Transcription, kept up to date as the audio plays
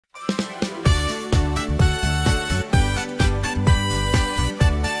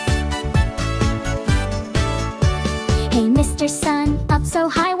Mr. Sun, up so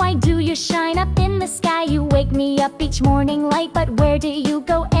high, why do you shine up in the sky? You wake me up each morning light, but where do you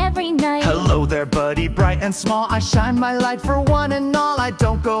go every night? Hello there, buddy, bright and small. I shine my light for one and all. I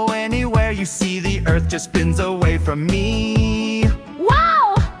don't go anywhere. You see, the earth just spins away from me.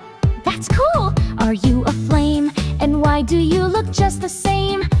 Wow! That's cool! Are you a flame? And why do you look just the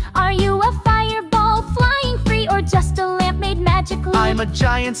same? Are you a fireball flying free, or just a lamp made magically? I'm a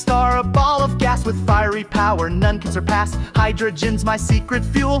giant star, a ball of gas with fiery power none can surpass. Hydrogen's my secret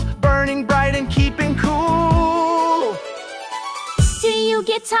fuel, burning bright and keeping cool. Do you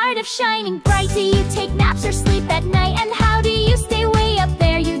get tired of shining bright? Do you take naps or sleep at night? And how do you stay way up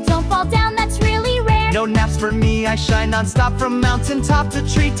there? You don't fall down, that's really rare. No naps for me, I shine non-stop. From mountain top to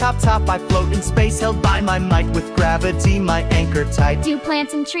tree top. I float in space, held by my might. With gravity, my anchor tight. Do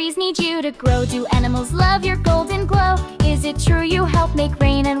plants and trees need you to grow? Do animals love your golden glow? Is it true you help make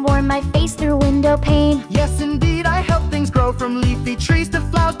rain and warm my face through window pane? Yes, indeed, I help things grow, from leafy trees to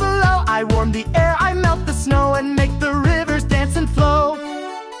flowers below. I warm the air, I melt the snow, and make the rivers dance and flow.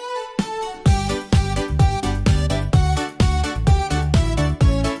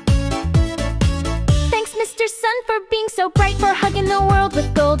 Thanks, Mr. Sun, for being so bright, for hugging the world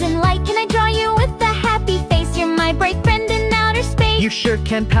with golden light. Can I draw you with a happy face? You're my bright friend in outer space. You sure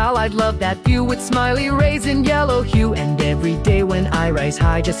can, pal, I'd love that view, with smiley rays in yellow hue. And every day when I rise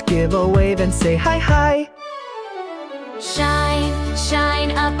high, just give a wave and say hi, hi. Shine,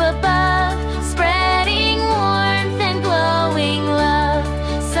 shine up above.